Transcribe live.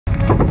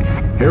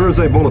Here is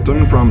a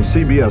bulletin from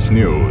CBS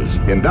News.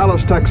 In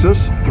Dallas, Texas,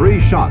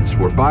 3 shots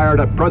were fired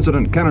at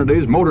President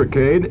Kennedy's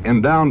motorcade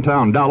in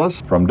downtown Dallas.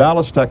 From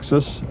Dallas,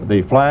 Texas,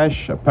 the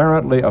flash,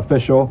 apparently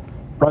official,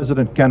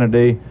 President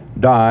Kennedy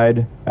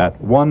died at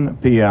 1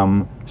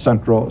 p.m.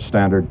 Central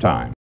Standard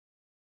Time.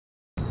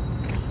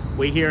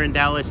 We're here in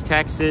Dallas,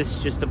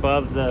 Texas, just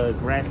above the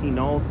grassy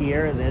knoll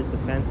here. There's the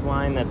fence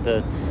line that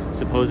the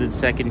supposed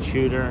second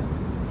shooter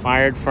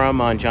fired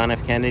from on John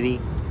F. Kennedy.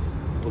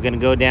 We're going to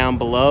go down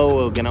below.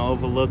 We're going to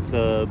overlook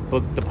the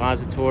book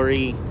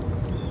depository,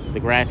 the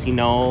grassy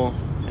knoll,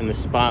 and the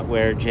spot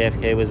where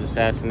JFK was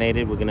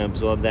assassinated. We're going to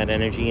absorb that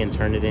energy and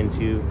turn it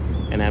into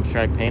an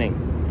abstract painting.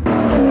 The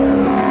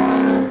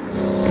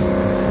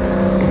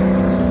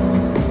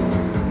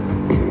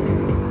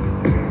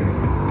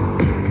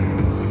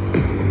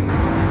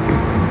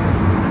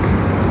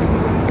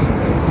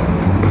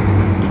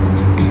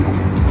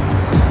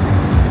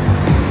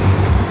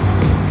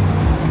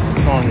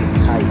song is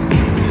tight.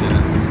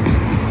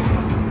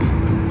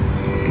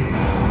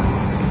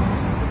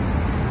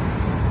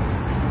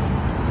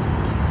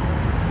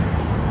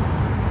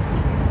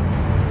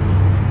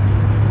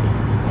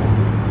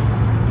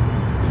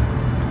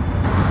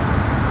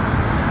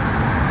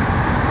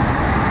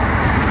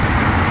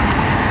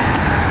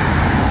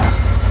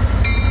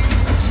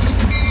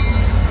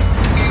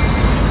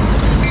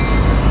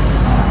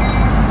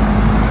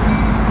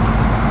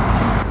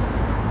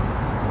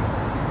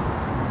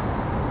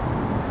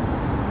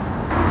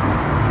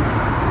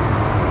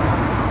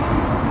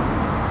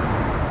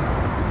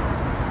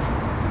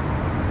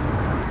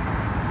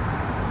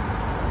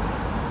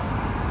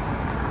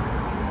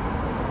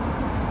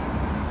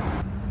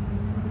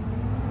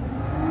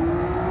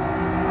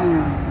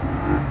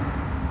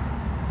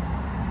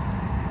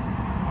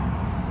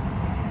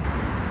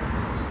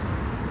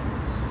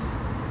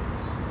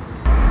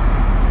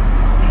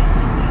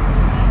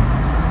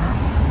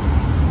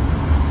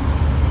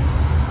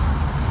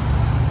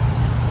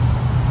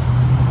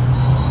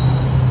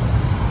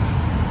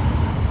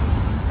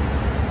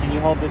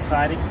 Hold this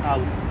side. I'll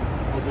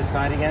hold this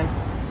side again.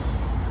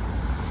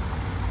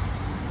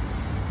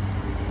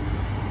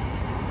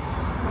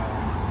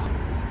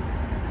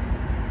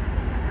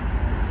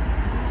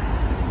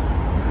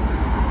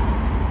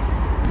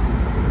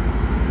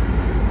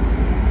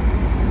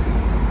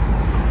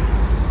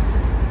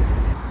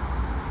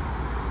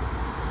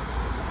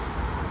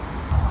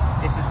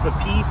 This is for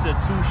peace or 2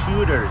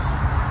 shooters.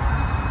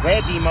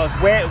 Where, Demos?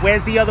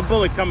 Where's the other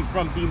bullet coming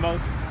from,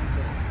 Demos?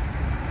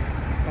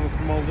 It's coming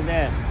from over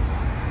there.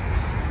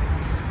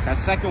 That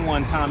second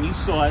one, Tom, you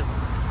saw it.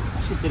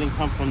 That shit didn't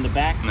come from the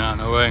back.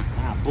 No way.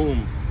 Ah,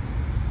 boom.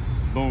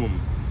 Boom.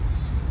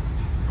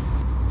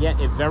 Yeah,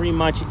 it very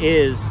much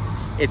is.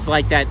 It's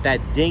like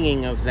that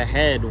dinging of the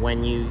head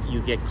when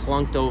you get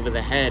clunked over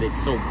the head.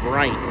 It's so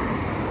bright.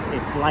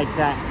 It's like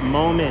that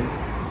moment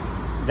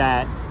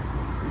that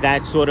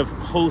sort of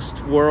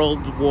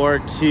post-World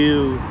War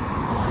II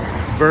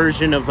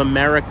version of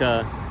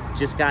America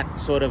just got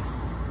sort of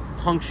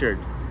punctured,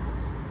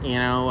 you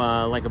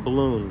know, like a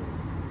balloon.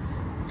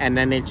 And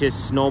then it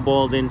just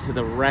snowballed into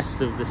the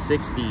rest of the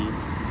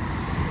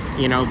 60s,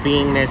 you know,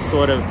 being this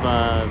sort of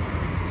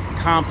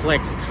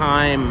complex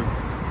time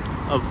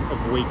of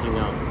waking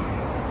up,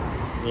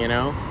 you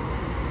know?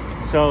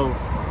 So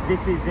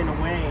this is, in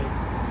a way,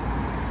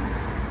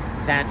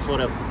 that sort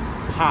of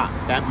pop,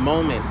 that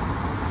moment.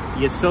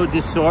 You're so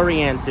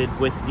disoriented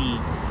with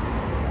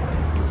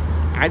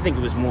I think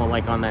it was more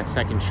like on that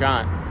second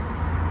shot,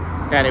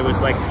 that it was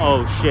like,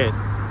 oh shit,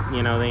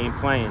 you know, they ain't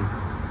playing,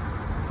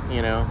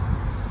 you know?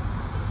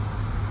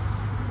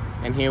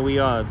 And here we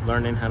are,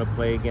 learning how to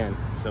play again.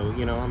 So,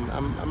 you know,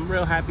 I'm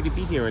real happy to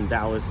be here in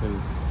Dallas, and,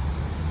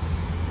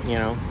 you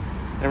know,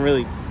 I don't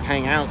really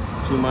hang out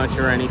too much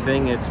or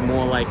anything. It's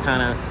more like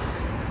kind of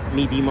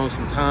me, Demos,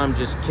 and Tom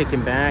just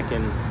kicking back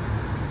and,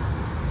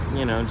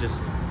 you know,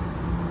 just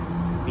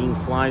being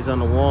flies on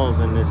the walls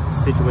in this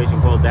situation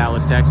called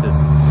Dallas, Texas.